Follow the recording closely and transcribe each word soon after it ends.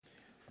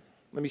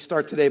Let me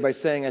start today by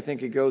saying I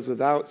think it goes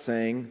without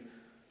saying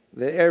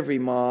that every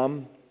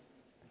mom,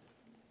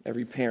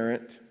 every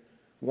parent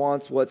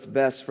wants what's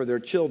best for their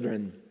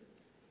children.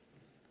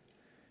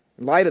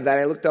 In light of that,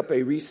 I looked up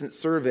a recent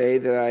survey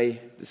that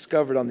I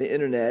discovered on the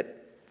internet,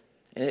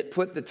 and it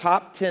put the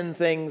top 10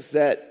 things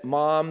that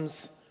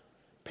moms,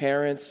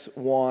 parents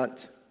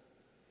want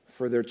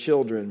for their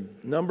children.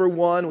 Number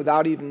one,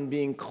 without even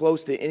being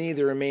close to any of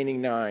the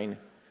remaining 9,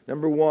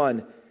 number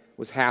one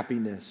was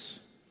happiness.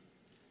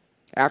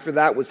 After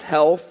that was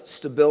health,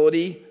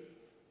 stability.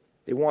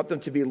 They want them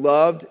to be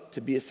loved,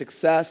 to be a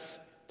success,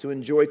 to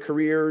enjoy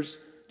careers,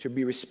 to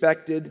be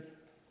respected.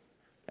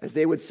 As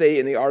they would say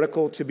in the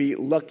article, to be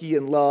lucky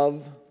in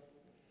love,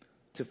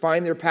 to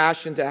find their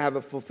passion, to have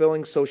a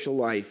fulfilling social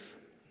life.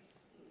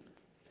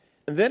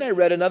 And then I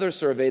read another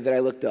survey that I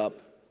looked up.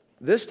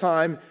 This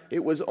time,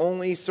 it was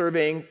only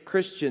surveying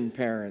Christian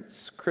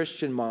parents,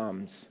 Christian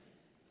moms,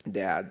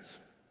 dads.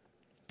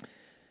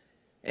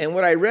 And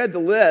when I read the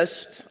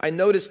list, I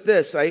noticed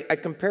this. I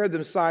compared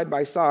them side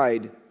by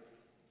side.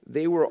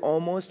 They were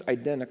almost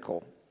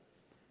identical.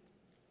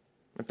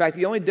 In fact,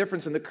 the only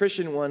difference in the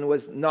Christian one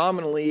was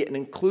nominally an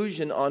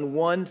inclusion on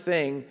one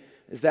thing,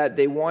 is that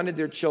they wanted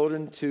their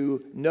children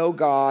to know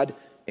God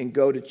and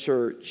go to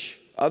church.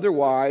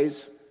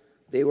 Otherwise,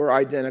 they were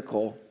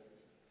identical.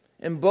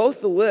 And both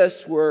the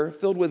lists were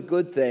filled with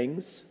good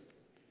things.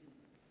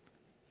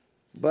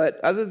 But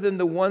other than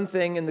the one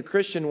thing in the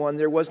Christian one,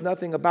 there was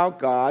nothing about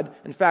God.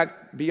 In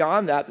fact,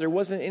 beyond that, there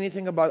wasn't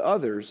anything about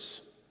others.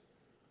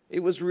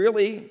 It was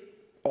really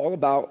all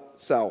about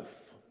self.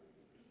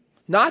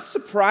 Not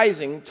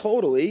surprising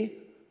totally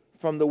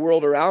from the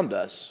world around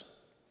us.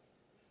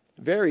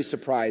 Very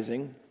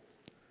surprising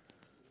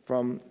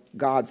from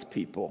God's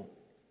people.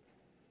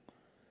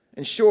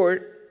 In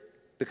short,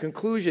 the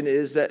conclusion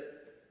is that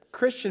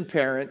Christian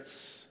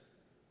parents,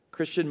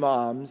 Christian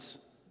moms,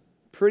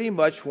 pretty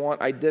much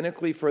want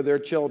identically for their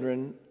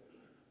children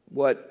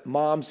what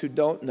moms who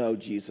don't know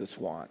Jesus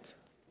want.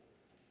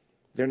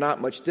 They're not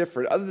much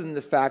different, other than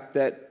the fact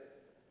that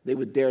they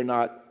would dare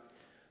not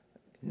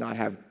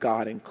have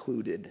God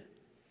included.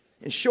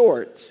 In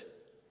short,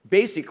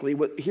 basically,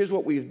 here's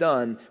what we've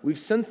done. We've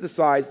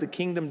synthesized the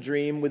kingdom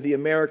dream with the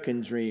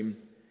American dream.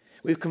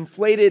 We've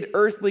conflated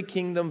earthly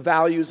kingdom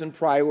values and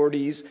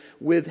priorities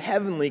with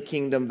heavenly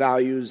kingdom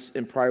values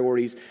and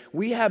priorities.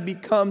 We have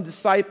become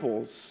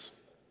disciples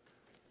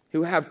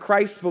who have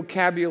Christ's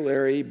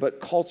vocabulary but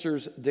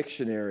culture's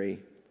dictionary.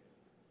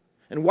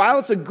 And while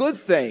it's a good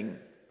thing,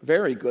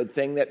 very good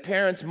thing, that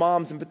parents,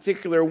 moms in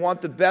particular,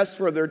 want the best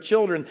for their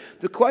children,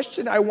 the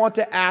question I want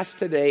to ask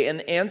today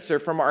and answer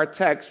from our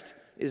text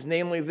is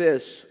namely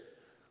this: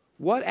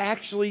 what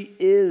actually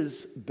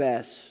is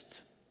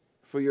best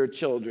for your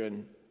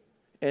children?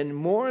 And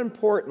more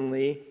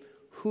importantly,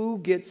 who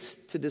gets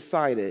to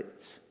decide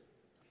it?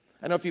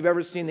 I don't know if you've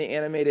ever seen the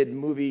animated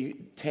movie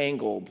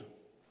Tangled.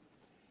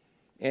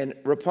 And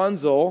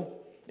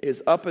Rapunzel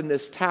is up in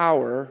this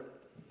tower,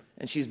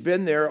 and she's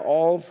been there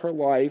all of her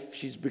life.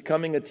 She's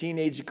becoming a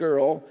teenage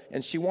girl,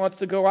 and she wants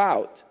to go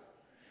out.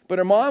 But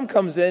her mom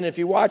comes in. If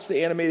you watch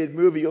the animated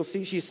movie, you'll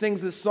see she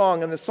sings this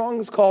song, and the song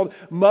is called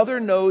Mother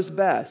Knows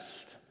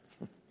Best.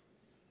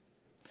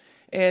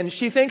 And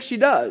she thinks she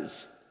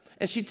does.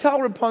 And she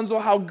tells Rapunzel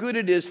how good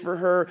it is for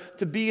her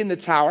to be in the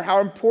tower, how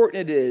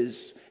important it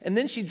is. And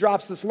then she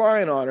drops this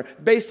line on her,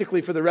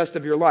 basically, for the rest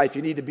of your life,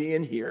 you need to be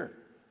in here.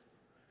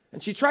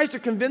 And she tries to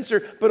convince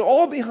her, but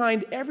all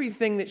behind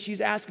everything that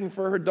she's asking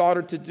for her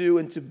daughter to do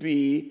and to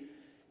be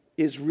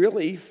is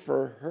really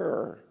for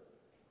her.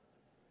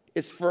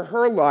 It's for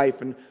her life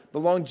and the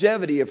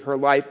longevity of her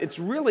life. It's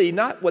really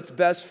not what's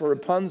best for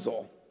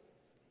Rapunzel.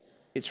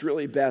 It's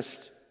really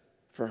best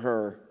for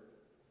her.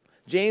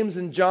 James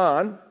and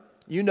John,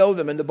 you know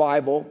them in the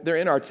Bible. They're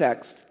in our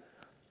text.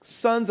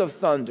 Sons of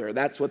thunder,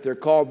 that's what they're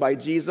called by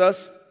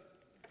Jesus.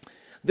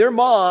 Their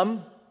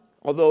mom,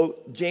 although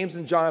James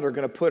and John are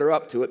going to put her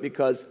up to it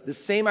because the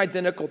same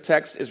identical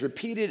text is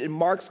repeated in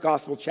Mark's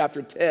Gospel,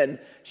 chapter 10.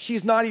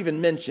 She's not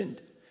even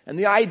mentioned. And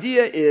the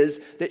idea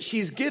is that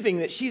she's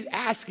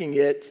asking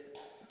it,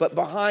 but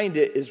behind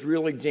it is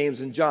really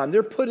James and John.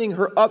 They're putting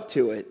her up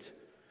to it.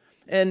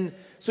 And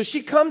so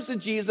she comes to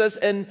Jesus,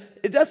 and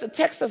the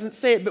text doesn't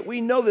say it, but we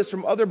know this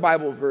from other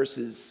Bible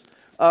verses.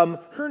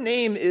 Her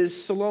name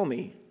is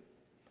Salome.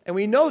 And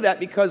we know that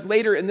because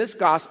later in this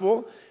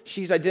gospel,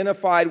 she's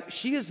identified,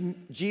 she is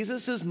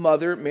Jesus'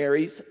 mother,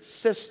 Mary's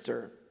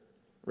sister,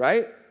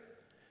 right?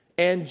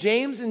 And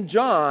James and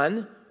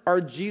John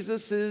are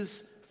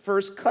Jesus'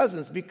 first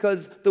cousins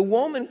because the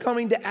woman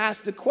coming to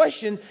ask the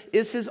question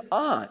is his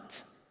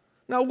aunt.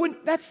 Now,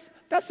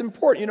 that's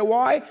important. You know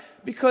why?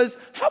 Because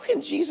how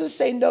can Jesus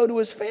say no to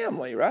his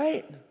family,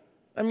 right?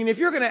 I mean, if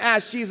you're going to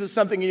ask Jesus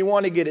something and you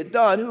want to get it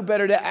done, who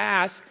better to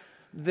ask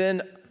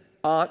than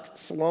Aunt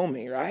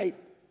Salome, right?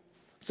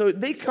 So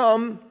they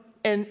come,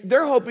 and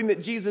they're hoping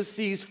that Jesus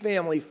sees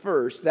family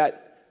first.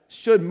 That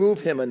should move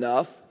him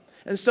enough.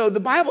 And so the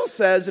Bible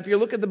says, if you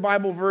look at the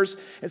Bible verse,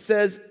 it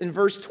says in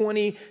verse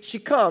 20, she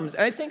comes.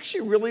 And I think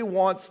she really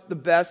wants the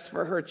best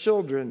for her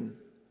children.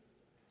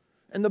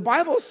 And the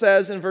Bible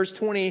says in verse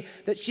 20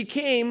 that she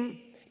came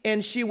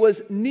and she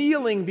was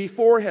kneeling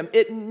before him.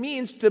 It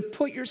means to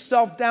put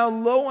yourself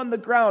down low on the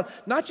ground,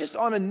 not just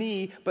on a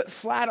knee, but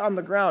flat on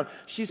the ground.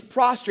 She's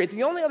prostrate.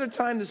 The only other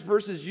time this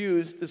word is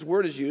used,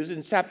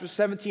 in chapter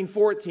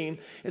 17:14,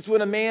 is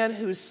when a man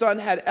whose son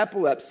had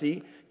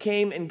epilepsy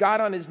came and got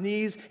on his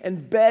knees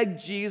and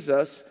begged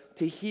Jesus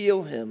to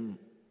heal him.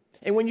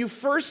 And when you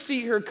first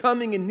see her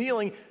coming and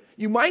kneeling,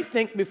 you might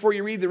think before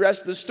you read the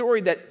rest of the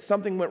story that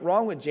something went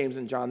wrong with James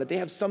and John, that they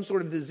have some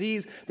sort of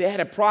disease, they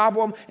had a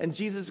problem, and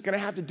Jesus is going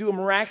to have to do a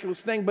miraculous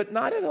thing, but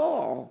not at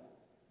all.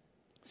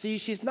 See,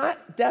 she's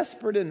not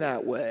desperate in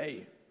that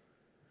way.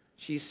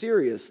 She's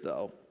serious,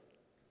 though.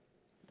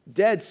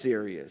 Dead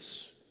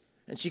serious.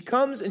 And she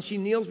comes and she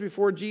kneels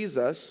before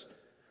Jesus,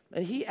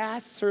 and he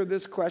asks her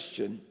this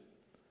question: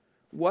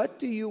 what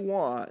do you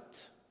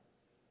want?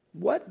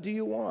 What do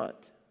you want?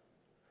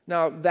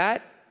 Now,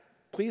 that,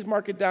 please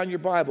mark it down in your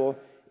Bible,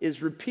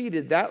 is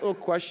repeated. That little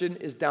question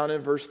is down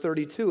in verse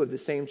 32 of the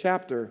same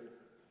chapter.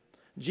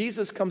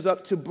 Jesus comes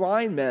up to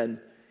blind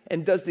men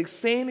and does the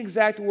same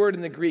exact word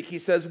in the Greek. He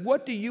says,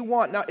 what do you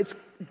want? Now, it's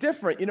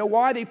different. You know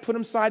why they put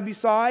them side by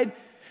side?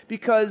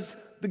 Because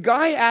the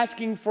guy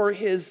asking for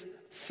his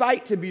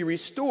sight to be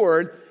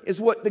restored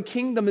is what the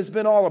kingdom has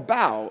been all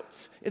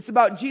about. It's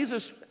about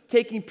Jesus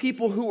taking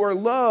people who are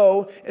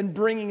low and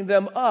bringing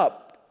them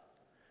up.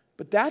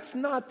 But that's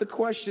not the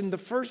question the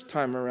first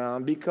time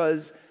around,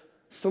 because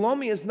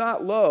Salome is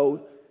not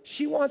low.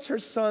 She wants her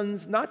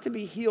sons not to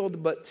be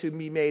healed, but to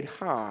be made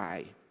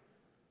high.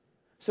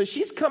 So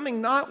she's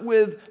coming not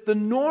with the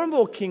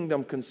normal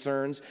kingdom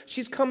concerns.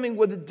 She's coming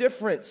with a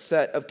different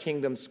set of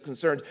kingdom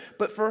concerns.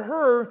 But for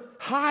her,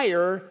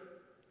 higher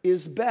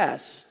is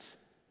best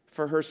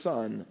for her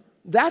son.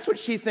 That's what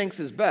she thinks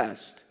is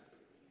best.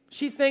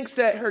 She thinks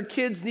that her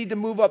kids need to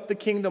move up the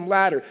kingdom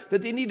ladder,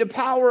 that they need to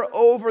power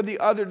over the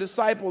other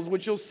disciples,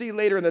 which you'll see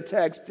later in the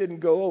text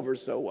didn't go over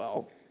so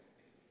well.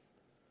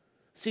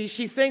 See,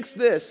 she thinks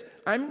this: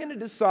 I'm going to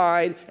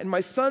decide, and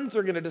my sons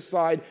are going to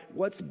decide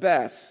what's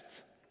best.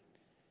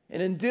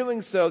 And in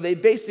doing so, they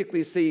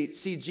basically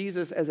see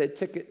Jesus as a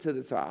ticket to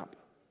the top.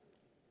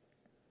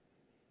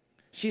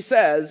 She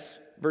says,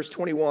 verse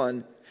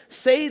 21,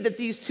 say that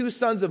these two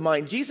sons of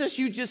mine, Jesus,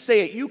 you just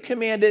say it, you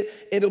command it,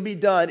 it'll be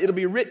done. It'll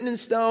be written in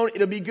stone,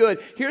 it'll be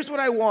good. Here's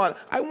what I want.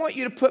 I want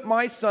you to put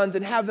my sons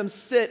and have them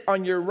sit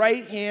on your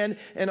right hand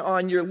and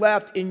on your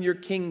left in your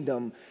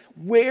kingdom.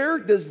 Where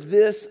does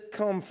this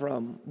come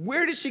from?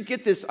 Where does she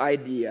get this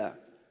idea?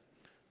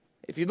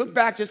 If you look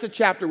back just a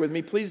chapter with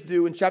me, please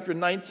do, in chapter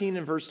 19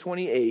 and verse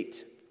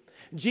 28.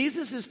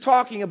 Jesus is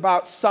talking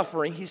about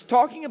suffering. He's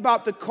talking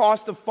about the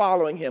cost of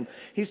following him.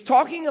 He's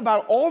talking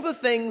about all the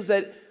things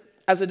that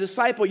as a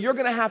disciple, you're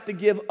going to have to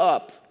give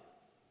up.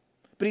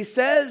 But he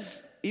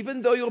says,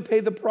 even though you'll pay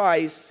the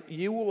price,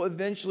 you will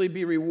eventually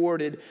be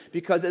rewarded,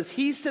 because as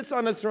he sits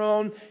on the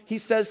throne, he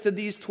says to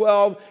these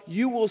 12,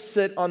 you will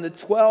sit on the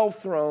 12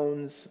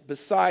 thrones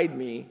beside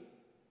me,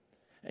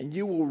 and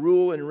you will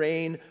rule and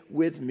reign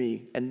with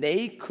me. And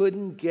they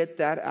couldn't get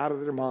that out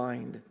of their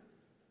mind.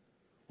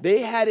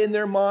 They had in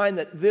their mind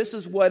that this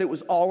is what it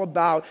was all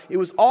about. It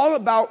was all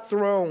about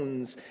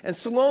thrones. And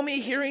Salome,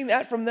 hearing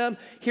that from them,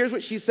 here's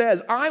what she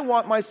says: I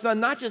want my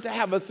son not just to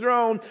have a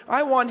throne,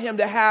 I want him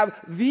to have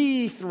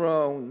the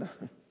throne.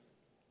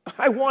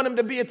 I want him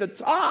to be at the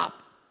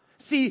top.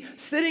 See,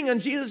 sitting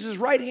on Jesus'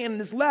 right hand and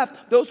his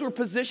left, those were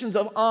positions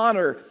of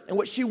honor. And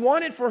what she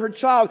wanted for her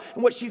child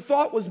and what she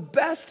thought was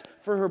best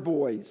for her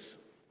boys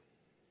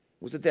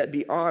was that that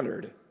be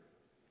honored.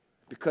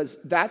 Because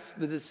that's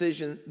the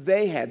decision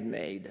they had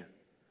made.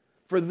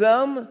 For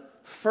them,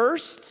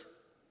 first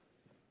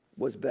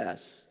was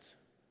best.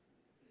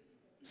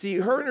 See,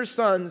 her and her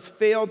sons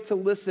failed to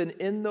listen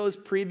in those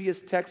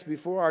previous texts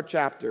before our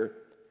chapter.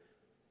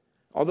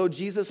 Although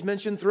Jesus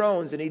mentioned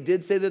thrones, and he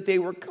did say that they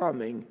were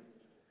coming,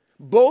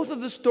 both of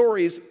the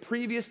stories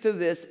previous to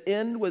this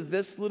end with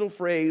this little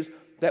phrase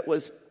that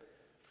was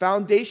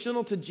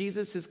foundational to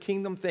Jesus'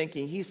 kingdom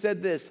thinking. He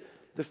said this: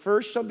 the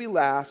first shall be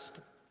last,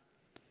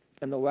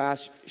 and the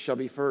last shall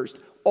be first.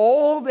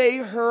 All they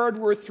heard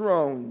were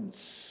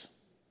thrones.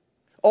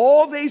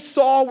 All they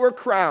saw were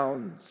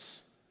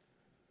crowns.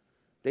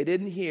 They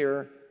didn't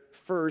hear,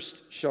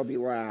 first shall be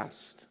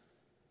last.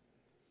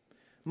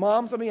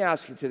 Moms, let me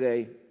ask you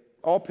today,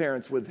 all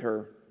parents with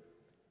her,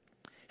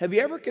 have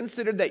you ever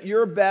considered that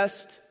your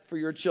best for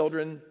your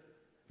children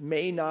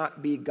may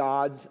not be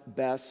God's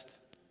best,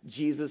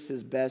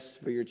 Jesus'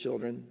 best for your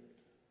children?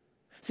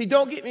 See,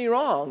 don't get me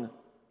wrong.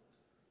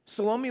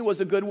 Salome was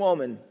a good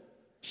woman.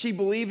 She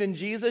believed in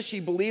Jesus. She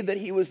believed that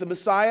he was the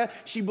Messiah.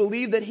 She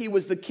believed that he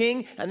was the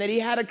king and that he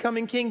had a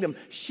coming kingdom.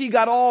 She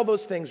got all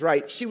those things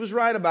right. She was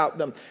right about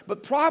them.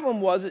 But problem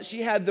was that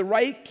she had the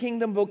right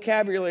kingdom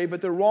vocabulary,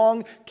 but the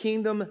wrong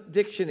kingdom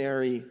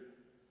dictionary.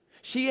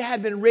 She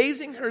had been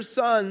raising her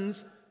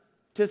sons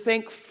to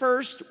think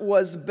first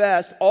was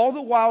best, all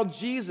the while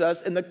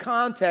Jesus, in the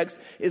context,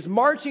 is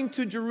marching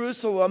to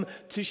Jerusalem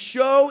to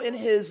show in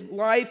his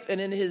life and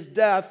in his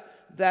death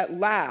that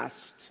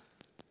last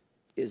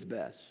is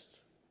best.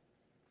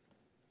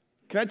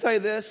 Can I tell you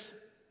this?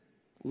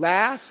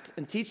 Last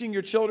and teaching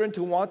your children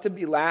to want to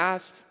be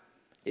last,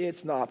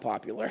 it's not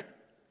popular.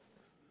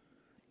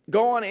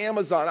 Go on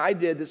Amazon. I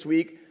did this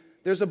week.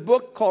 There's a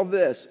book called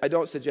this. I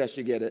don't suggest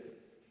you get it.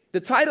 The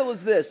title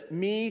is this,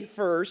 Me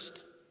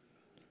First.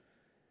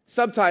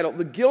 Subtitle,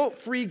 The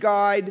Guilt-Free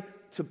Guide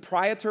to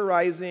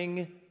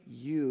Prioritizing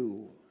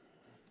You.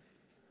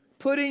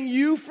 Putting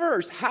you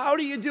first. How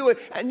do you do it?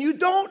 And you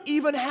don't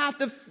even have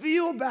to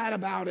feel bad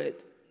about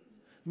it.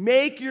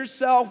 Make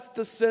yourself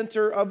the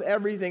center of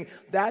everything.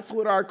 That's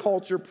what our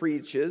culture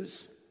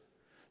preaches.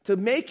 To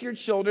make your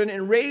children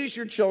and raise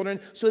your children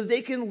so that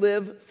they can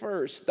live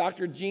first.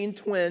 Dr. Gene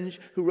Twenge,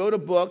 who wrote a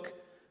book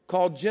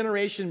called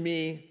Generation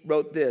Me,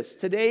 wrote this.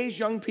 Today's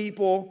young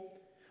people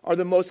are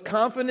the most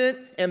confident,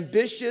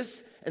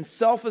 ambitious, and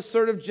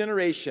self-assertive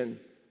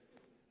generation.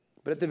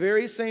 But at the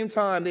very same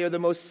time, they are the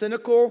most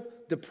cynical,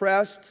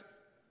 depressed,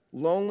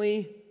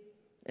 lonely,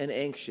 and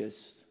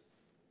anxious.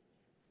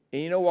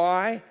 And you know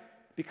why?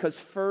 Because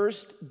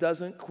first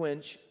doesn't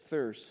quench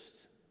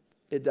thirst.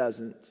 It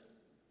doesn't.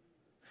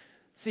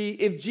 See,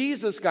 if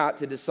Jesus got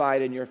to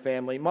decide in your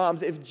family,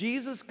 moms, if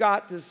Jesus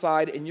got to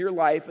decide in your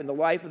life and the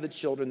life of the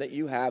children that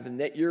you have and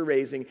that you're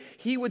raising,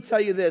 he would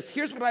tell you this.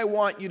 Here's what I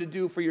want you to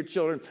do for your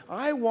children.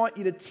 I want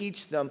you to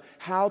teach them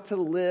how to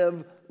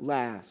live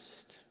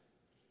last.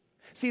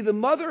 See, the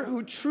mother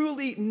who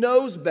truly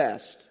knows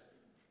best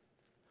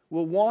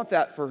will want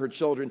that for her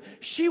children.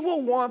 She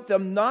will want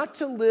them not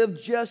to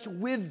live just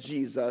with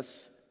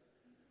Jesus,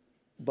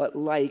 but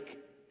like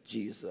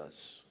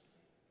Jesus.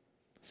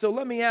 So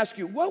let me ask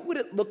you, what would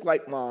it look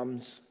like,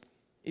 moms,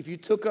 if you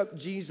took up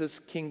Jesus'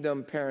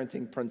 kingdom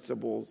parenting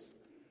principles?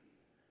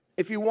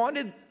 If you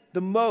wanted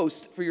the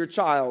most for your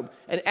child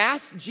and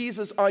asked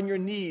Jesus on your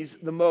knees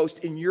the most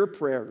in your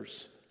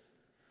prayers,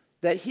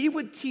 that he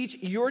would teach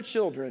your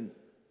children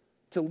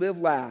to live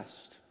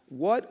last,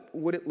 what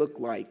would it look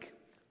like?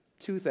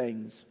 Two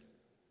things.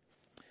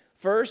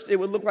 First, it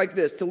would look like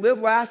this. To live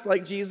last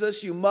like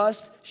Jesus, you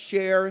must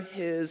share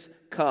his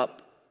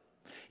cup.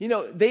 You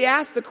know, they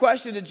asked the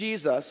question to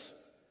Jesus,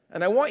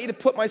 and I want you to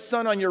put my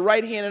son on your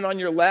right hand and on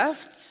your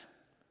left.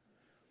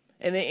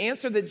 And the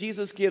answer that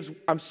Jesus gives,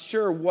 I'm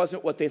sure,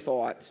 wasn't what they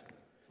thought.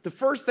 The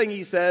first thing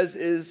he says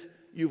is,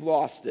 you've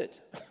lost it.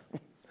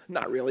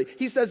 Not really.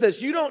 He says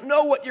this, you don't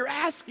know what you're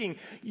asking.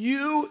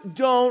 You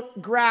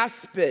don't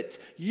grasp it.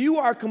 You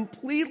are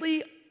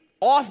completely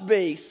off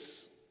base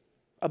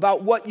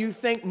about what you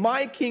think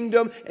my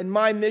kingdom and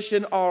my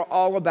mission are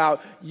all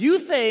about. You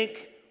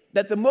think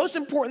that the most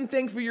important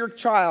thing for your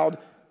child,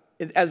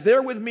 as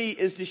they're with me,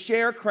 is to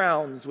share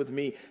crowns with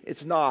me.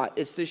 It's not.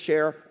 It's to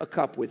share a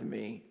cup with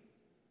me.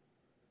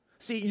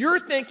 See, you're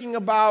thinking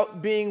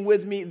about being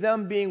with me,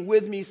 them being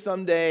with me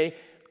someday.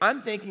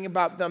 I'm thinking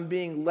about them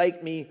being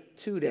like me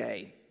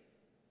today.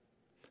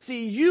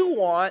 See, you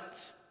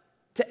want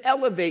to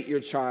elevate your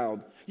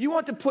child. You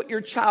want to put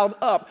your child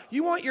up.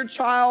 You want your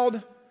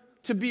child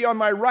to be on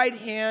my right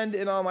hand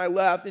and on my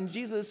left. And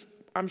Jesus,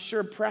 I'm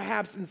sure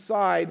perhaps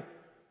inside,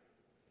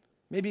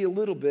 maybe a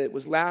little bit,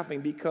 was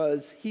laughing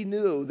because he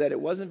knew that it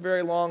wasn't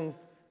very long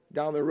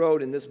down the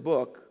road in this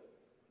book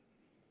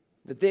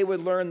that they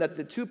would learn that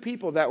the two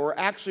people that were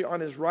actually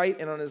on his right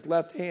and on his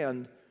left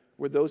hand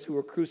were those who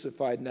were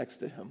crucified next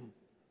to him.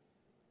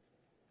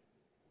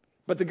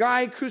 But the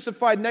guy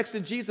crucified next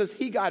to Jesus,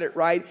 he got it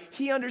right.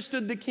 He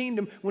understood the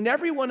kingdom when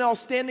everyone else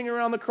standing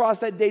around the cross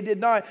that day did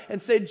not,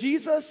 and said,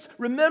 Jesus,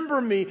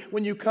 remember me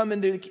when you come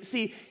into the...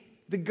 See,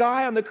 the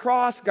guy on the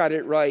cross got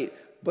it right,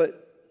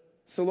 but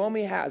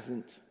Salome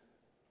hasn't.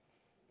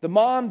 The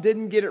mom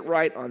didn't get it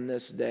right on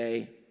this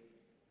day.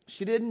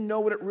 She didn't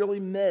know what it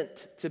really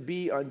meant to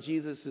be on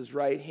Jesus'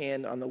 right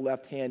hand, on the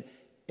left hand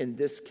in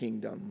this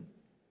kingdom.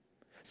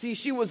 See,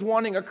 she was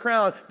wanting a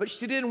crown, but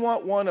she didn't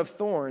want one of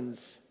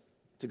thorns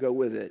to go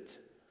with it.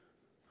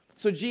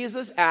 So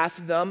Jesus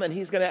asked them, and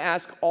he's going to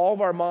ask all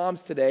of our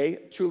moms today,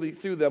 truly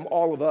through them,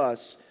 all of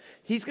us.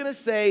 He's going to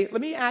say,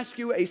 let me ask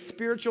you a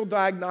spiritual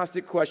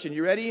diagnostic question.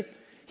 You ready?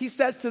 He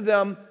says to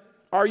them,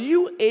 are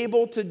you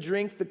able to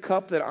drink the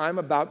cup that I'm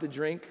about to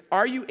drink?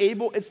 Are you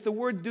able? It's the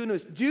word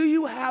dunamis. Do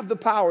you have the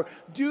power?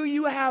 Do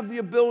you have the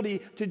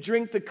ability to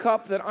drink the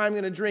cup that I'm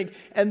going to drink?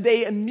 And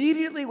they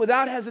immediately,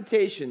 without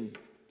hesitation,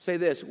 say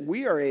this,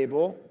 we are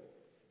able.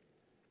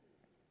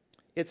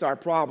 It's our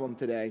problem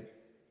today.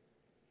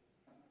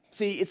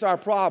 See, it's our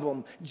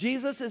problem.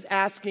 Jesus is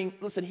asking,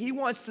 listen, he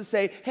wants to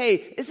say,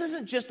 hey, this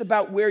isn't just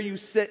about where you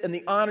sit and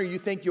the honor you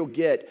think you'll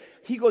get.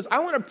 He goes, I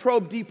want to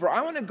probe deeper.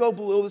 I want to go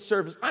below the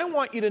surface. I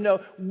want you to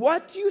know,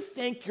 what do you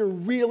think you're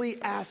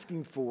really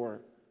asking for?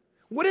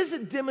 What does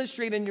it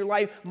demonstrate in your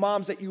life,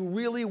 moms, that you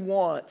really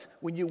want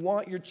when you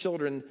want your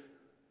children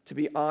to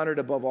be honored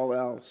above all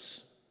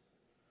else?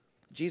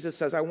 Jesus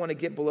says, I want to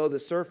get below the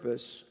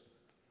surface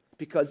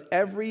because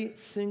every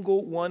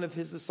single one of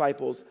his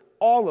disciples,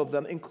 all of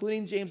them,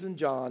 including James and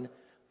John,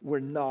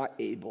 were not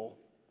able.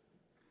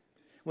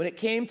 When it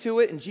came to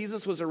it and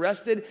Jesus was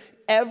arrested,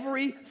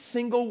 every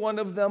single one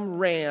of them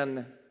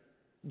ran.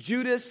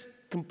 Judas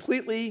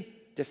completely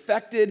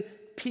defected,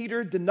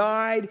 Peter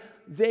denied.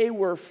 They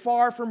were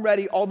far from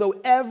ready, although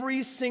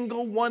every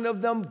single one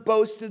of them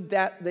boasted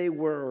that they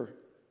were.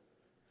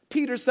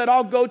 Peter said,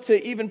 I'll go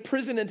to even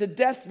prison and to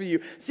death for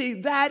you. See,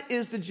 that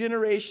is the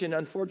generation,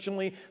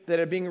 unfortunately, that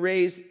are being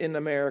raised in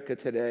America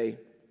today.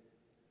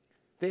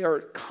 They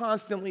are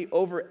constantly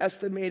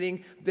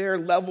overestimating their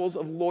levels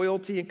of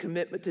loyalty and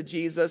commitment to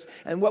Jesus.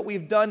 And what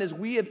we've done is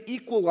we have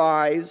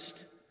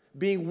equalized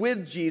being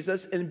with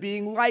Jesus and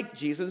being like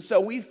Jesus.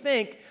 So we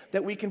think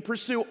that we can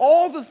pursue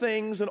all the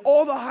things and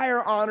all the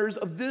higher honors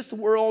of this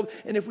world.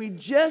 And if we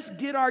just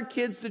get our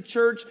kids to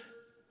church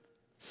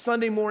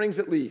Sunday mornings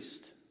at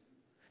least,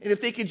 and if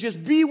they could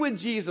just be with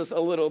Jesus a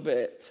little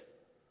bit,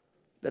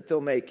 that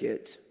they'll make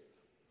it.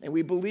 And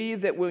we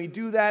believe that when we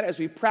do that, as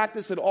we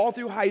practice it all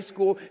through high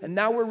school, and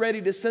now we're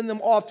ready to send them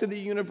off to the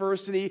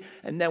university,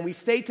 and then we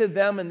say to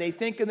them, and they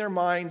think in their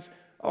minds,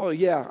 oh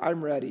yeah,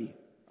 I'm ready,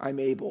 I'm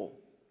able.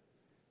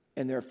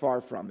 And they're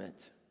far from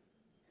it.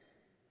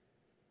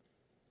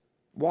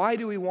 Why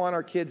do we want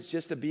our kids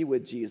just to be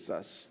with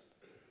Jesus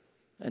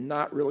and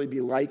not really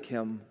be like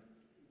him?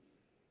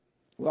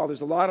 Well,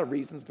 there's a lot of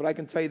reasons, but I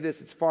can tell you this,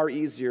 it's far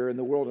easier in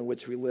the world in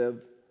which we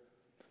live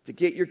to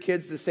get your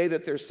kids to say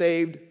that they're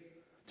saved,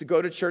 to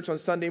go to church on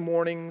Sunday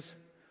mornings.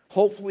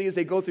 Hopefully, as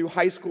they go through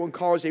high school and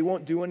college, they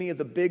won't do any of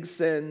the big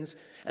sins,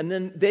 and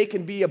then they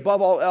can be,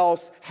 above all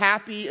else,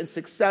 happy and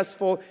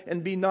successful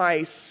and be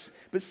nice.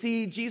 But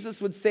see,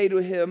 Jesus would say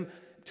to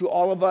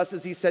all of us,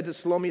 as he said to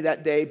Salome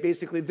that day,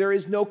 basically, there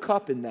is no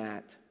cup in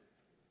that.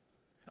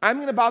 I'm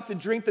about to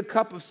drink the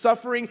cup of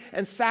suffering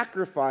and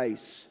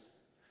sacrifice.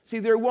 See,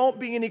 there won't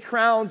be any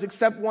crowns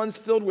except ones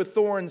filled with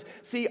thorns.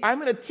 See, I'm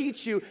going to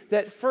teach you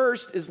that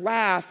first is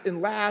last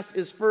and last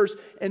is first,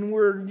 and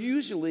we're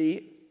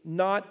usually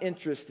not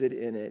interested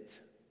in it.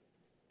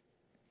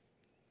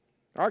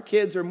 Our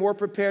kids are more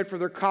prepared for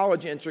their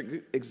college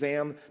entrance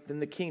exam than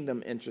the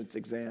kingdom entrance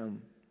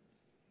exam.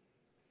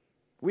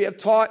 We have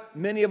taught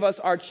many of us,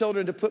 our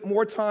children, to put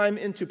more time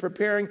into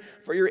preparing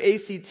for your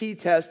ACT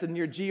test than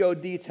your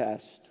GOD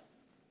test.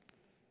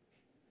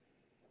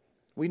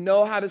 We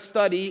know how to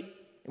study,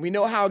 and we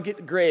know how to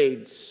get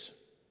grades.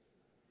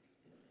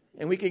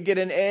 And we can get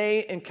an A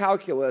in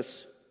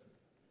calculus,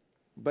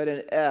 but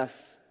an F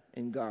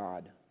in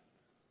God.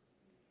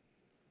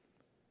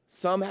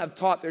 Some have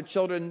taught their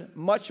children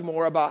much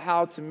more about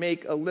how to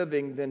make a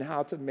living than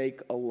how to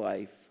make a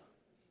life.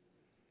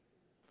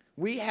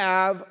 We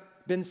have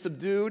been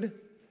subdued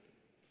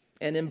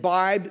and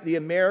imbibed the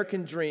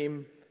American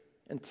dream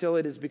until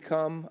it has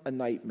become a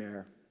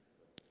nightmare.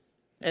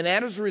 And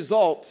as a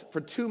result, for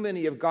too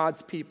many of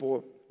God's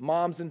people,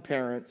 moms and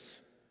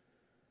parents,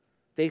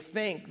 they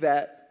think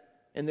that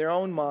in their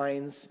own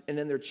minds and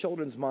in their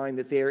children's mind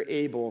that they are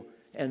able,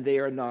 and they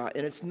are not.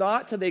 And it's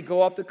not till they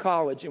go off to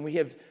college, and we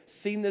have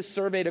seen this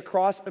surveyed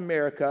across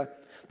America.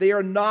 They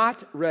are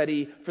not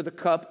ready for the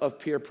cup of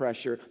peer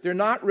pressure. They're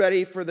not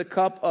ready for the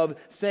cup of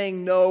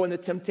saying no and the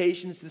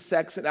temptations to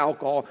sex and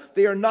alcohol.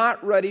 They are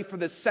not ready for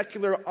the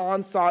secular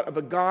onslaught of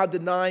a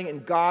God-denying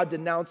and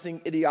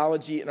God-denouncing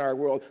ideology in our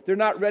world. They're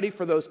not ready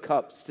for those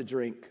cups to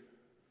drink.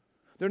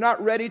 They're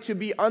not ready to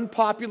be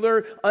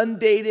unpopular,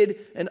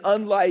 undated, and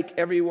unlike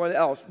everyone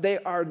else. They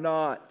are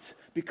not,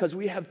 because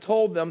we have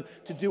told them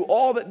to do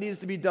all that needs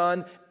to be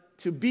done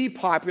to be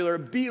popular,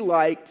 be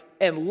liked,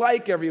 and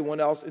like everyone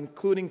else,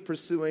 including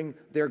pursuing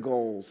their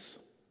goals.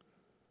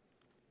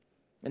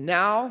 And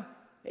now,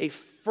 a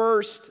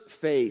first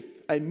faith,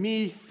 a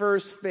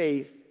me-first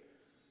faith,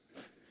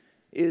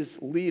 is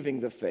leaving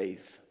the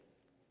faith.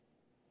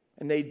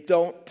 And they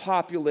don't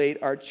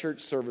populate our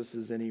church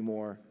services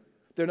anymore.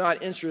 They're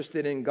not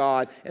interested in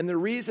God. And the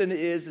reason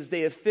is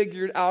they have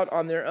figured out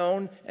on their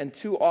own, and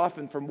too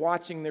often from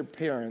watching their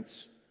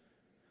parents,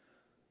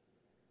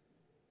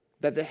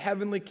 that the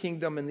heavenly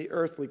kingdom and the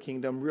earthly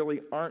kingdom really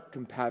aren't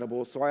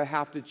compatible, so I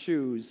have to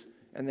choose,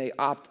 and they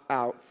opt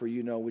out for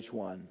you know which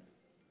one.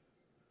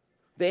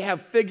 They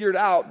have figured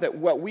out that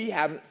what we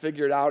haven't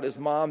figured out as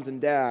moms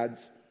and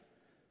dads,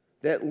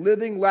 that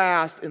living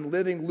last and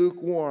living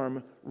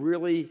lukewarm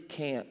really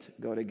can't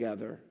go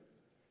together.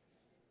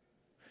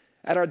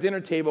 At our dinner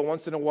table,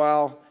 once in a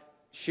while,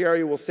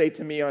 Sherry will say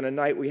to me on a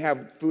night we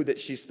have food that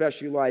she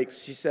especially likes,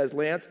 she says,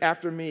 "Lance,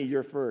 after me,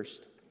 you're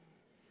first."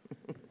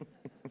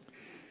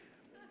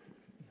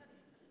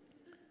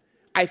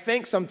 I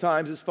think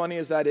sometimes, as funny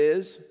as that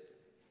is,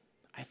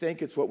 I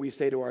think it's what we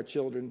say to our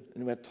children,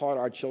 and we have taught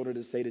our children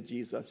to say to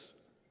Jesus.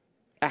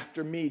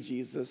 After me,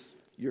 Jesus,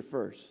 you're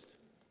first.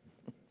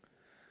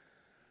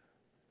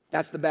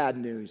 That's the bad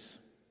news.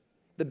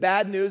 The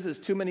bad news is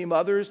too many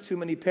mothers, too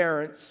many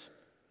parents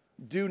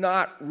do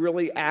not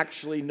really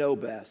actually know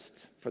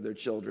best for their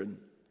children.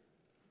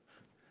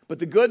 But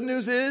the good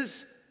news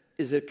is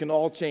it can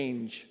all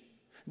change.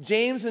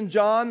 James and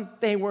John,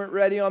 they weren't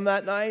ready on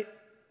that night.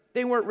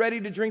 They weren't ready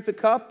to drink the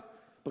cup.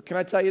 But can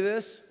I tell you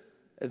this?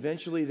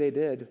 Eventually they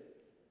did.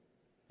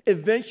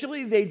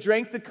 Eventually they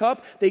drank the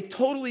cup. They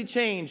totally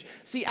changed.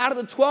 See, out of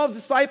the 12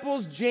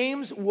 disciples,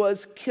 James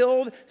was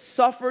killed,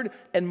 suffered,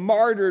 and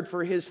martyred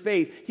for his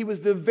faith. He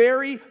was the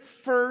very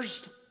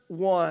first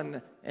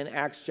one in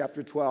Acts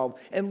chapter 12.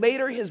 And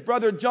later, his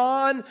brother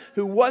John,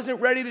 who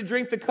wasn't ready to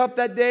drink the cup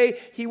that day,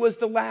 he was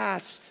the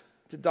last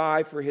to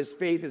die for his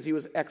faith as he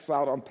was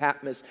exiled on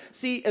Patmos.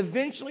 See,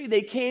 eventually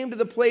they came to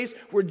the place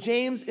where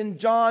James and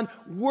John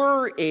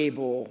were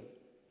able.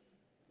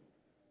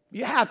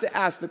 You have to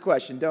ask the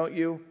question, don't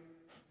you?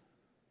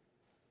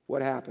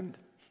 What happened?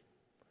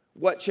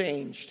 What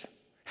changed?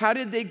 How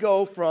did they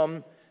go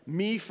from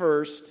me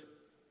first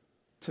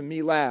to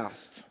me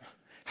last?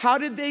 How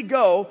did they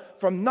go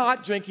from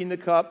not drinking the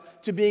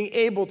cup to being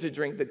able to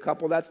drink the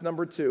cup? Well, that's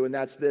number 2, and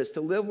that's this.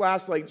 To live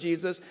last like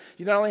Jesus,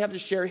 you not only have to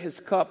share his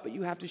cup, but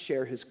you have to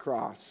share his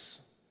cross.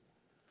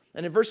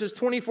 And in verses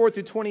 24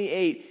 through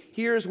 28,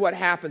 here's what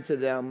happened to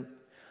them.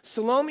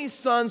 Salome's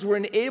sons were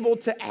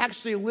enabled to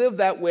actually live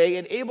that way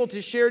and able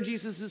to share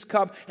Jesus'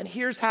 cup, and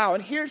here's how.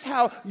 And here's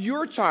how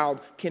your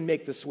child can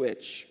make the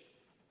switch.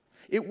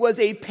 It was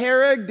a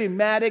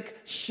paradigmatic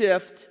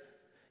shift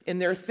in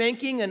their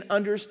thinking and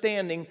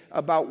understanding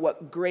about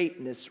what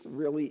greatness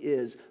really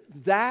is.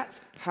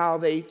 That's how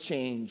they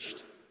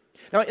changed.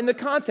 Now, in the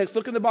context,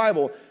 look in the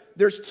Bible.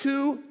 There's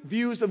 2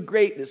 views of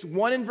greatness.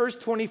 One in verse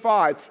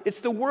 25. It's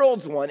the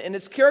world's one, and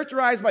it's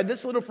characterized by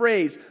this little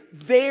phrase,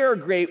 they're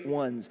great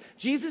ones.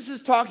 Jesus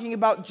is talking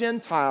about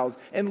Gentiles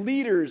and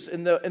leaders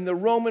in the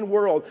Roman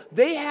world.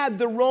 They had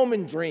the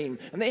Roman dream,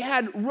 and they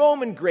had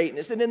Roman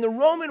greatness. And in the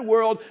Roman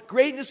world,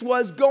 greatness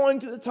was going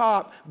to the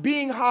top,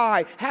 being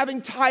high,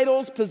 having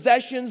titles,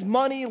 possessions,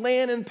 money,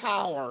 land, and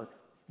power.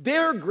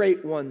 They're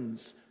great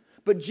ones.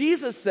 But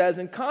Jesus says,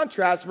 in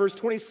contrast, verse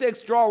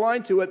 26, draw a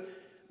line to it,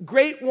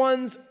 great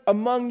ones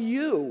among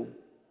you.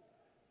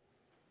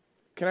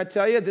 Can I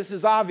tell you, this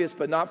is obvious,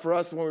 but not for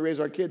us when we raise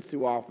our kids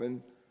too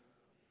often.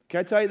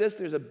 Can I tell you this?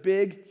 There's a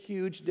big,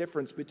 huge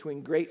difference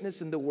between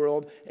greatness in the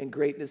world and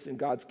greatness in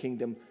God's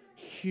kingdom.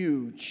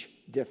 Huge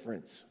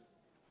difference.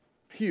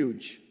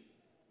 Huge.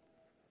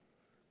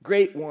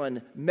 Great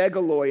one,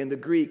 megaloi in the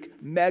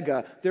Greek,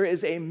 mega. There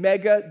is a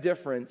mega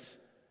difference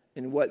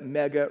in what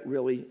mega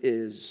really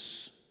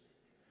is.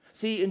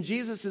 See, in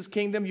Jesus'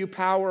 kingdom, you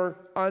power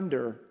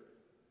under.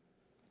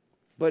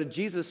 But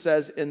Jesus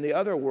says in the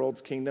other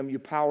world's kingdom, you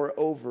power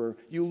over.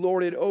 You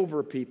lord it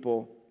over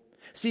people.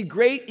 See,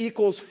 great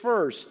equals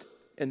first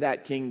in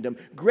that kingdom.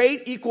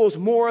 Great equals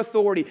more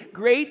authority.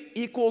 Great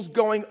equals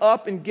going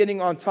up and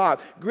getting on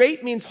top.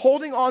 Great means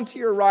holding on to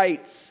your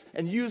rights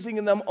and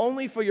using them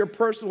only for your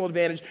personal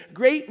advantage.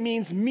 Great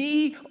means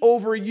me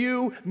over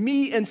you,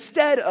 me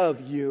instead of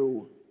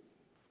you.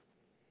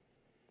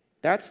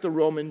 That's the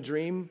Roman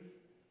dream.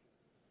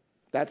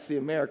 That's the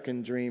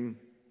American dream.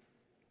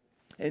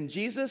 And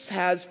Jesus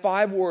has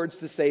 5 words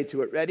to say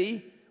to it.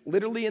 Ready?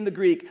 Literally in the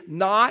Greek,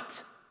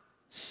 not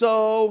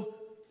so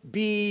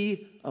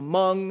be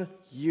among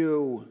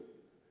you.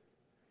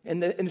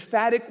 And the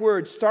emphatic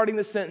word starting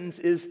the sentence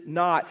is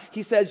not.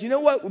 He says, you know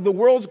what? The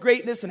world's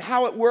greatness and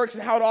how it works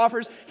and how it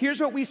offers. Here's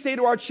what we say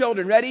to our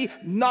children. Ready?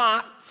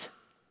 Not.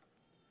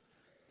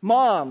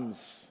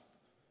 Moms.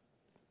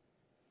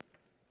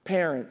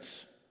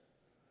 Parents.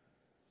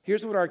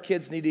 Here's what our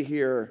kids need to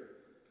hear.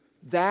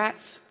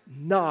 That's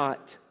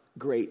not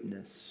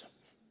greatness.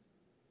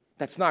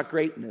 That's not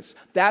greatness.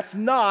 That's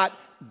not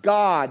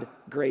God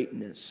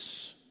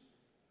greatness.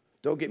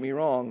 Don't get me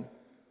wrong.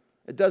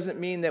 It doesn't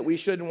mean that we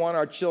shouldn't want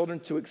our children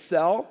to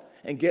excel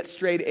and get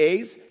straight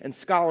A's and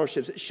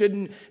scholarships.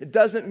 It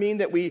doesn't mean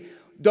that we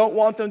don't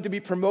want them to be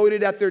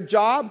promoted at their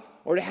job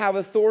or to have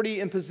authority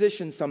and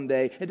position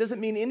someday. It doesn't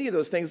mean any of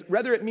those things.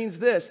 Rather, it means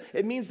this.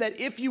 It means that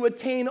if you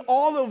attain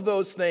all of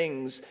those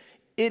things,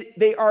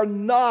 they are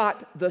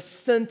not the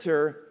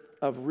center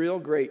of real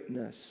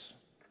greatness.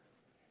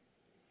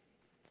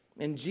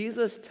 And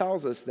Jesus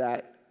tells us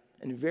that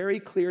in very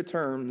clear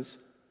terms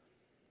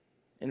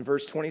in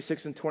verse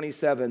 26 and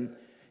 27.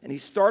 And he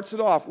starts it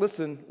off,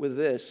 listen, with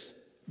this.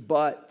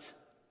 But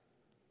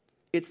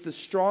it's the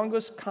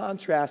strongest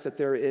contrast that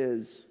there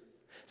is.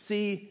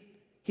 See,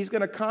 he's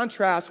going to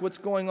contrast what's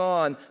going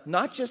on,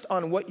 not just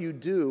on what you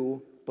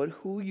do, but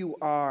who you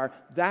are.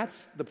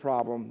 That's the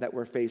problem that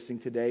we're facing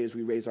today as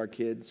we raise our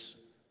kids.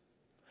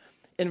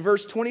 In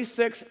verse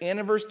 26 and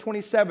in verse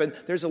 27,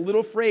 there's a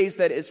little phrase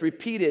that is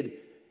repeated.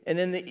 And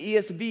in the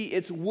ESV,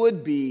 it's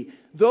would be.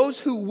 Those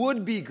who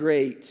would be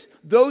great.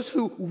 Those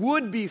who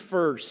would be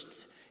first.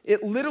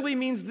 It literally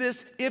means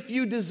this, if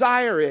you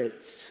desire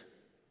it.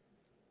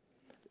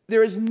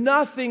 There is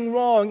nothing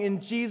wrong in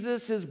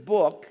Jesus'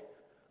 book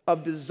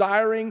of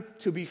desiring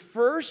to be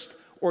first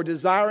or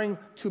desiring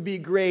to be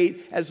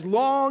great, as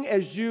long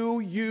as you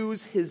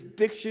use his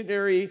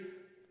dictionary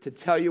to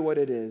tell you what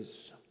it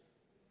is.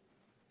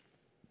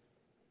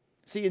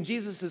 See, in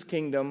Jesus'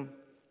 kingdom,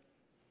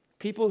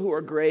 people who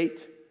are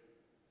great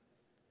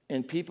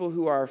and people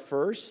who are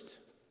first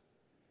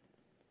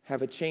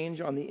have a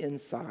change on the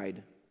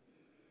inside.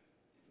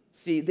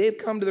 See, they've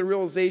come to the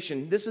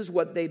realization this is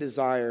what they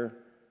desire.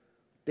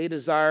 They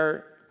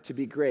desire to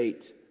be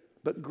great,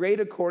 but great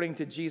according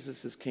to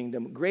Jesus'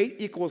 kingdom. Great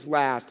equals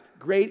last.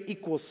 Great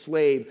equals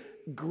slave.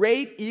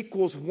 Great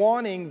equals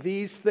wanting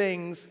these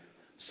things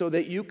so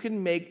that you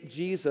can make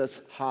Jesus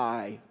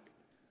high.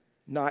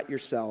 not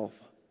yourself.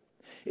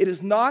 It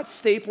is not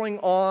stapling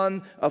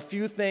on a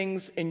few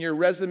things in your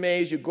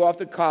resume as you go off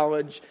to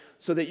college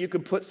so that you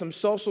can put some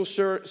social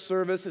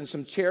service and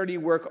some charity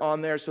work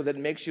on there so that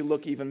it makes you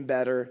look even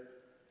better.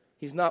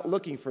 He's not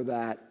looking for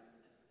that.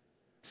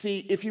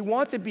 See, if you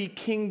want to be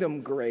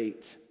kingdom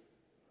great,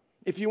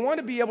 if you want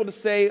to be able to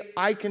say,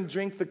 I can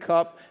drink the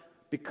cup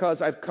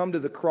because I've come to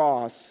the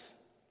cross,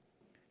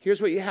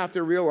 here's what you have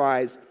to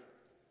realize.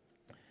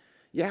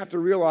 You have to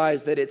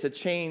realize that it's a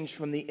change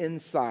from the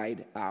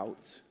inside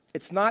out.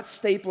 It's not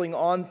stapling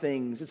on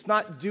things. It's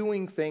not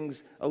doing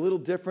things a little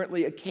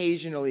differently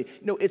occasionally.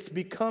 No, it's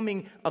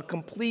becoming a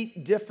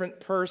complete different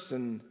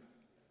person.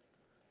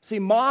 See,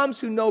 moms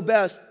who know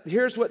best,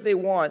 here's what they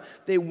want.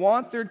 They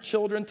want their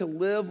children to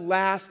live,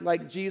 last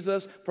like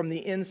Jesus from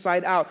the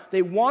inside out.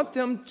 They want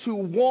them to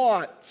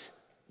want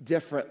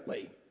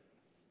differently.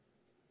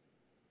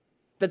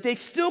 That they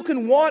still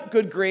can want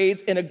good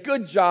grades and a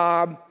good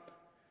job,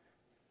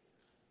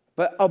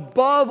 but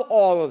above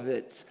all of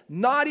it,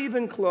 not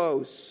even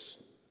close,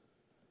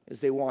 is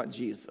they want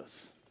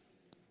Jesus.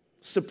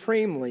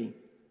 Supremely.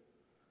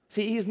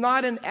 See, he's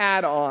not an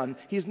add-on.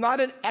 He's not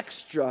an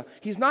extra.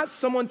 He's not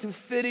someone to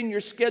fit in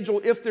your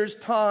schedule if there's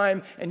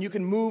time and you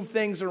can move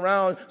things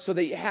around so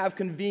that you have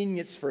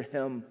convenience for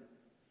him.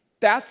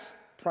 That's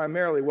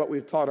primarily what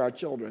we've taught our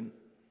children.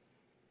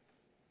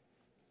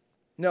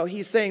 No,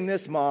 he's saying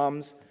this,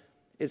 moms.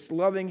 It's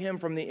loving him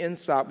from the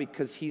inside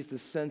because he's the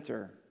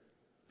center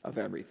of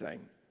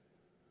everything.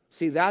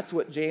 See, that's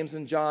what James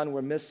and John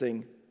were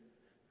missing.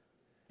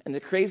 And the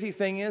crazy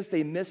thing is,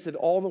 they missed it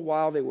all the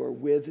while they were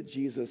with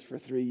Jesus for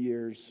 3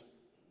 years.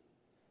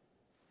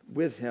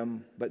 With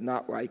him, but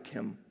not like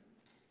him.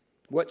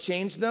 What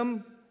changed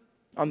them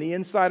on the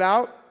inside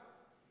out?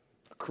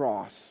 A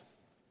cross.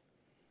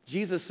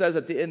 Jesus says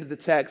at the end of the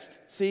text,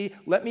 see,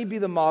 let me be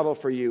the model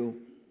for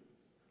you.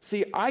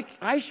 See, I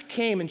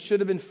came and should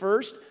have been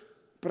first,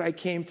 but I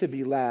came to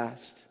be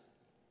last.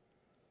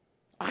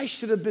 I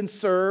should have been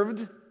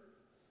served,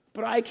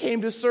 but I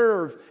came to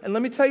serve. And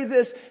let me tell you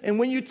this, and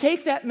when you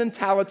take that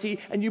mentality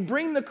and you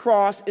bring the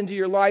cross into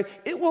your life,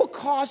 it will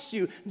cost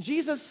you.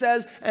 Jesus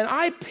says, and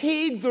I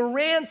paid the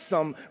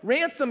ransom.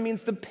 Ransom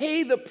means to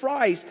pay the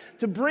price,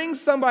 to bring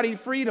somebody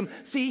freedom.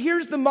 See,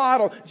 here's the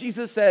model.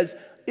 Jesus says,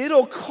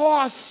 it'll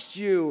cost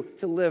you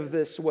to live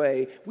this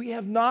way. We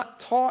have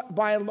not taught,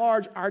 by and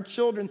large, our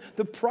children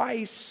the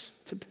price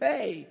to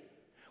pay.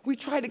 We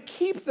try to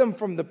keep them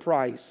from the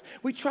price.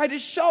 We try to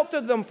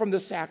shelter them from the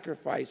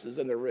sacrifices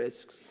and the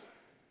risks.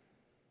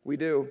 We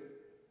do.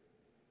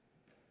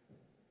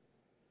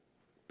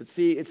 But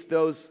see, it's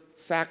those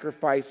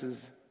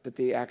sacrifices that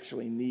they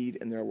actually need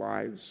in their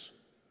lives.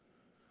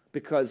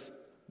 Because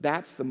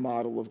that's the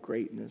model of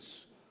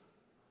greatness.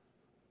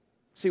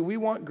 See, we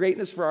want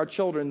greatness for our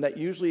children that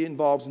usually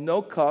involves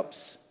no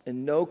cups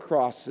and no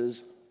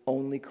crosses,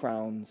 only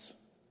crowns.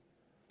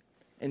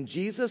 And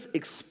Jesus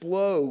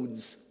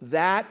explodes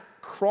that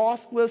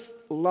crossless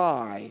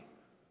lie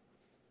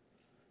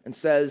and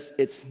says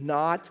it's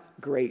not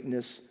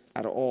greatness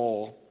at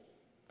all.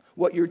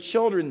 What your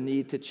children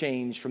need to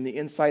change from the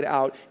inside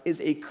out is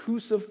a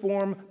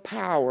cruciform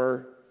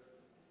power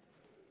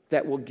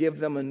that will give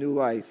them a new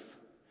life.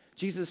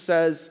 Jesus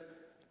says,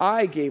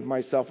 I gave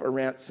myself a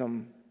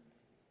ransom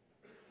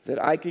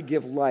that I could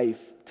give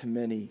life to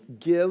many.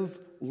 Give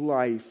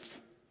life.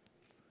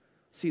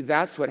 See,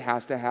 that's what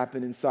has to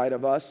happen inside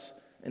of us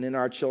and in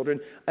our children.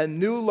 A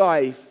new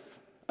life,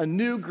 a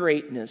new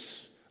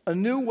greatness, a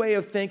new way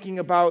of thinking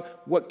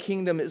about what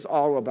kingdom is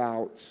all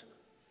about.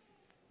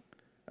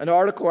 An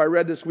article I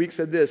read this week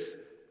said this: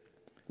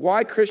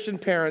 why Christian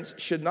parents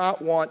should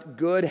not want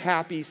good,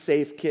 happy,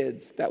 safe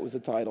kids. That was the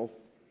title.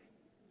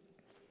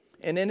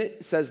 And in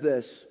it says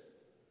this: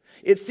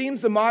 it seems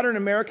the modern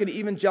American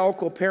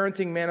evangelical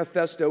parenting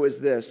manifesto is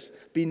this: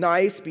 be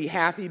nice, be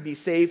happy, be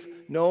safe,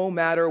 no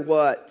matter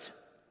what.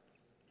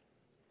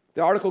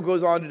 The article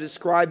goes on to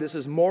describe this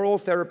as moral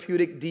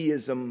therapeutic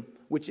deism,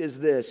 which is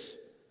this: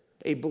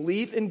 a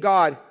belief in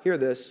God, hear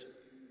this,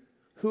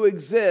 who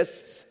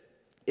exists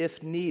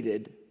if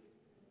needed,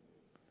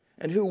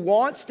 and who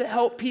wants to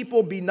help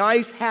people be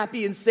nice,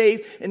 happy, and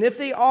safe, and if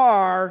they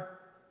are,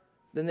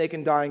 then they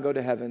can die and go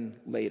to heaven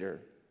later.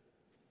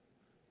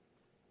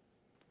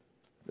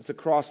 It's a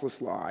crossless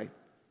lie.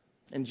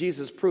 And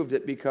Jesus proved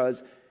it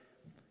because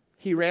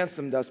he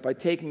ransomed us by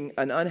taking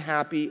an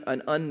unhappy,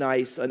 an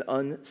unnice, an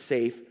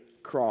unsafe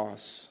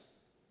cross.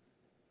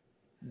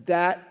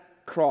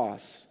 That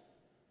cross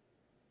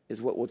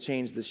is what will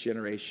change this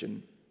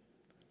generation.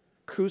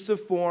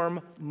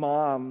 Cruciform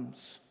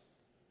moms.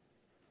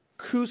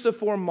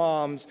 Cruciform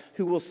moms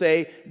who will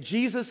say,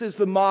 Jesus is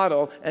the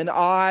model and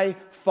I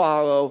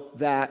follow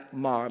that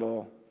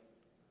model.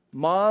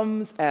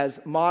 Moms as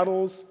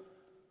models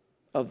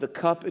of the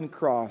cup and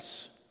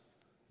cross.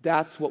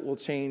 That's what will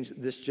change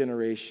this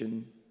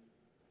generation.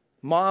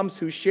 Moms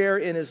who share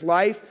in his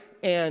life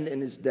and in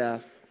his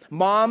death.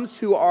 Moms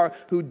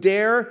who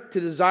dare to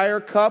desire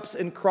cups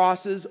and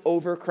crosses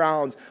over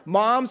crowns.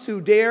 Moms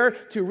who dare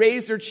to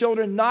raise their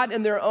children not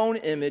in their own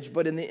image,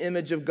 but in the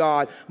image of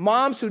God.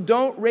 Moms who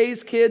don't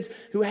raise kids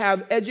who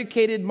have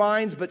educated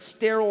minds but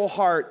sterile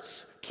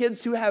hearts.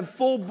 Kids who have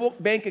full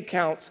book bank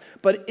accounts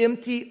but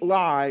empty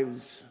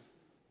lives.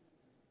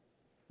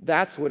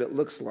 That's what it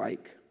looks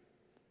like.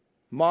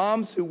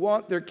 Moms who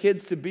want their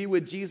kids to be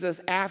with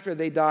Jesus after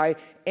they die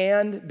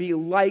and be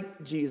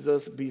like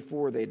Jesus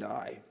before they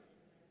die.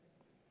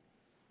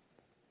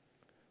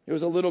 There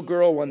was a little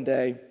girl one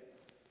day,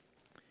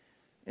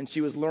 and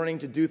she was learning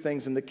to do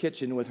things in the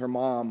kitchen with her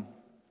mom.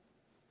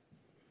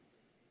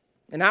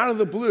 And out of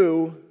the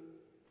blue,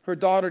 her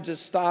daughter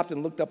just stopped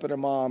and looked up at her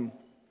mom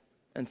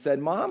and said,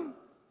 "Mom,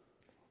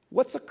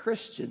 what's a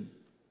Christian?"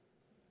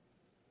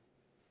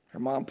 Her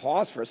mom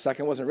paused for a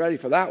second, wasn't ready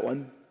for that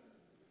one.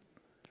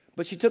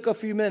 But she took a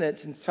few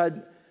minutes and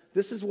said,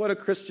 "This is what a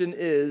Christian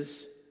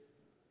is,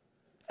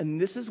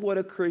 and this is what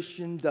a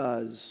Christian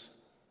does."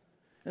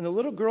 And the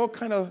little girl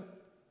kind of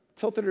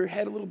tilted her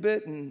head a little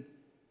bit and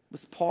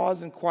was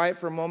paused and quiet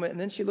for a moment.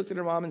 And then she looked at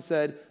her mom and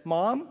said,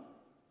 "Mom,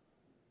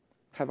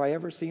 have I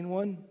ever seen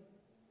one?"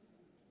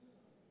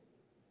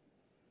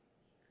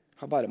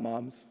 How about it,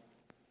 moms?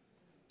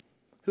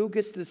 Who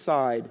gets to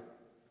decide?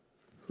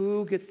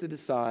 Who gets to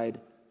decide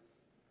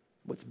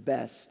what's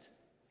best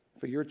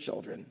for your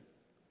children?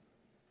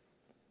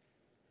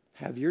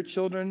 Have your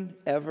children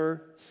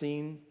ever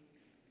seen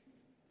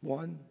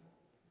one?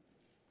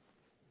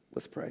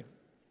 Let's pray.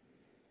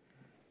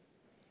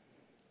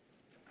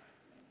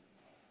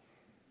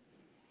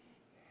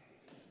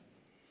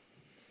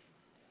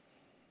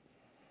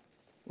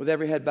 With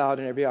every head bowed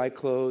and every eye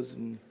closed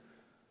and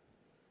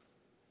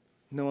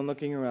no one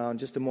looking around,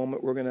 just a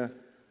moment, we're going to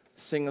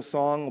sing a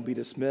song. We'll be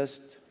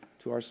dismissed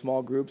to our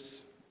small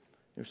groups.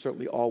 You're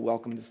certainly all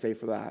welcome to stay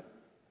for that.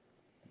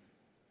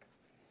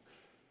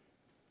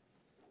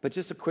 But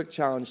just a quick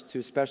challenge to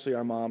especially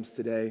our moms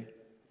today.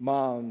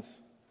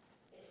 Moms,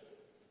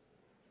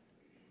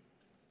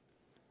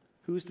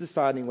 who's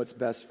deciding what's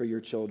best for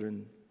your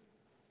children?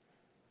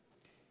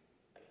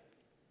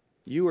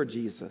 You or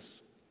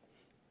Jesus?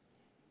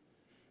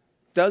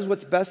 Does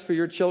what's best for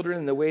your children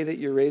in the way that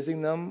you're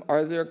raising them?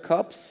 Are there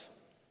cups?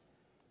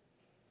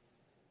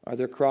 Are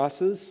there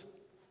crosses?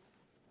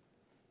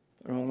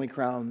 Or only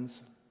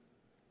crowns?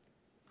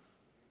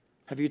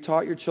 Have you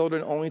taught your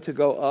children only to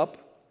go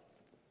up?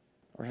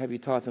 Or have you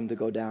taught them to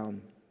go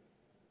down?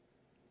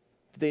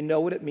 Do they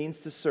know what it means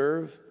to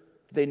serve?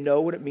 Do they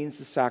know what it means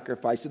to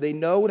sacrifice? Do they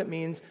know what it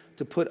means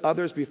to put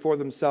others before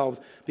themselves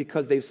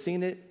because they've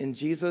seen it in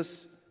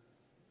Jesus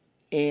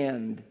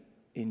and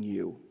in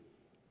you?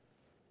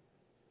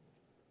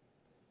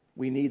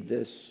 We need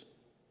this.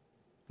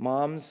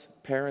 Moms,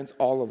 parents,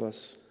 all of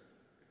us.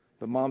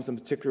 But moms in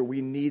particular,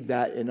 we need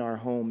that in our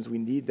homes. We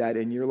need that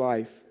in your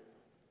life.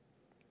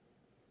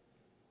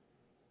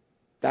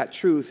 That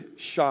truth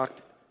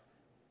shocked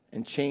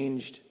and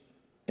changed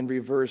and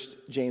reversed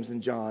James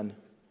and John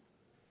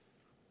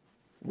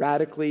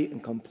radically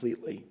and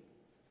completely.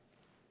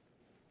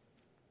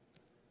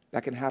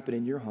 That can happen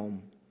in your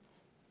home.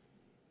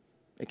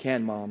 It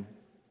can, Mom,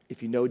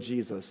 if you know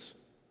Jesus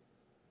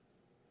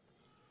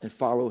and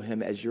follow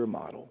him as your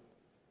model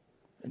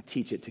and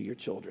teach it to your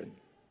children.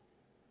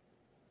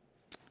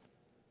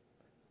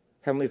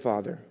 Heavenly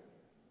Father,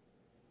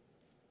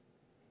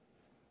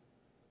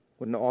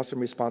 what an awesome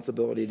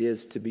responsibility it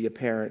is to be a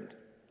parent,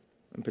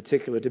 in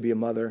particular to be a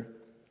mother.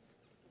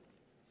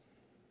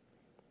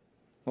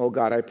 Oh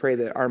God, I pray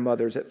that our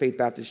mothers at Faith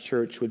Baptist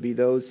Church would be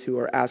those who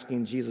are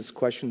asking Jesus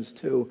questions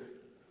too,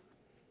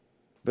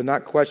 but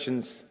not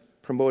questions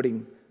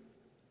promoting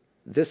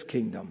this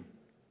kingdom,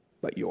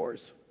 but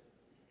yours.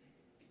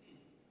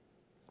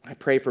 I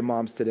pray for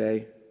moms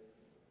today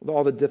with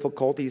all the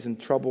difficulties and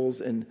troubles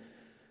and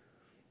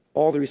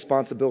all the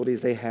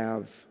responsibilities they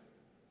have.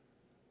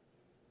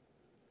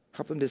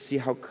 Help them to see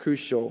how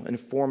crucial and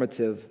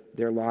formative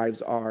their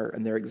lives are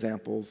and their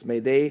examples. May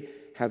they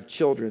have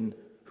children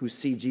who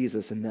see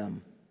Jesus in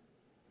them.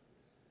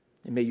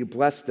 And may you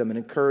bless them and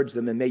encourage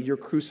them, and may your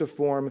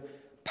cruciform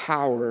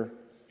power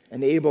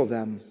enable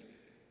them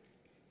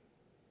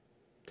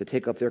to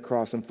take up their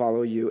cross and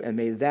follow you. And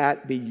may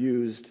that be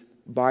used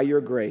by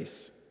your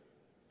grace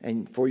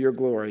and for your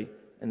glory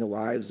in the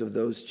lives of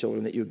those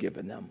children that you've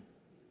given them.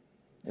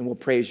 And we'll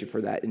praise you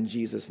for that in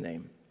Jesus'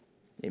 name.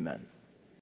 Amen.